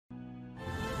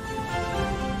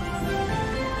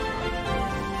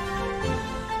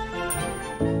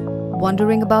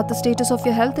Wondering about the status of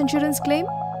your health insurance claim?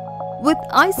 With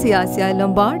ICICI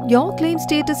Lombard, your claim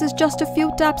status is just a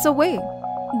few taps away.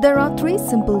 There are 3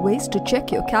 simple ways to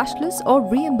check your cashless or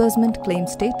reimbursement claim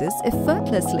status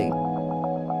effortlessly.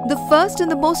 The first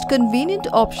and the most convenient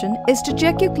option is to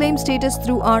check your claim status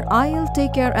through our IL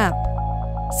Take Care app.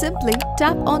 Simply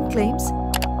tap on Claims,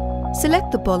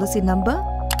 select the policy number,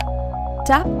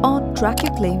 tap on Track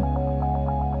Your Claim,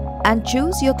 and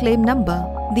choose your claim number.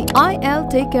 The IL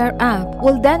Take Care app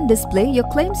will then display your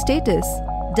claim status.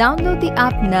 Download the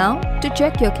app now to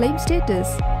check your claim status.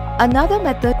 Another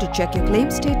method to check your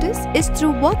claim status is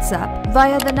through WhatsApp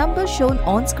via the number shown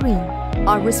on screen.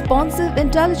 Our responsive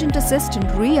intelligent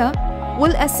assistant Ria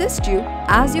will assist you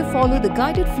as you follow the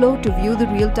guided flow to view the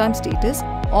real-time status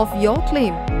of your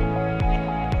claim.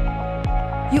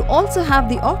 You also have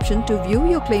the option to view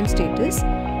your claim status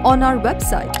on our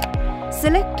website.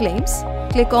 Select Claims,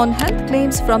 click on Health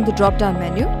Claims from the drop-down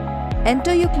menu.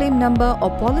 Enter your claim number or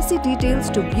policy details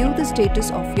to view the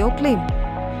status of your claim.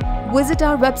 Visit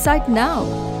our website now.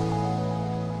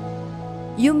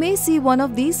 You may see one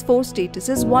of these 4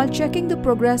 statuses while checking the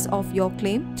progress of your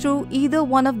claim through either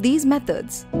one of these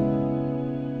methods.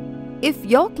 If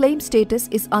your claim status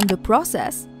is under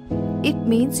process, it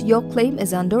means your claim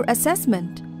is under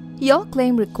assessment. Your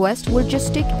claim request will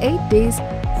just take 8 days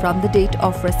from the date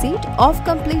of receipt of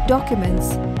complete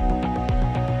documents.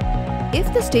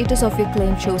 If the status of your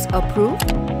claim shows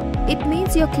approved, it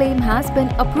means your claim has been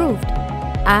approved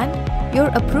and your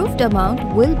approved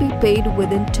amount will be paid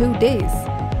within 2 days.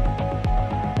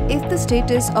 If the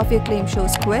status of your claim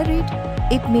shows queried,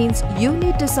 it means you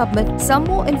need to submit some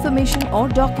more information or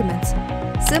documents.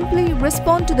 Simply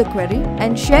respond to the query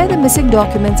and share the missing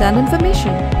documents and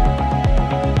information.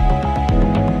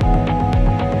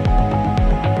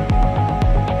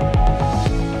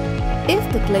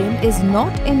 If the claim is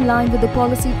not in line with the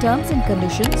policy terms and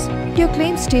conditions, your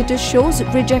claim status shows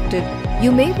rejected.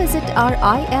 You may visit our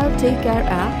IL Take Care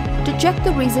app to check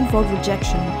the reason for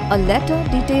rejection. A letter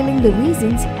detailing the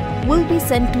reasons will be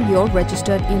sent to your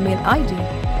registered email ID.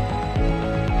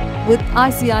 With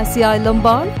ICICI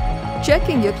Lombard,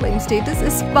 checking your claim status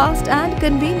is fast and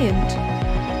convenient.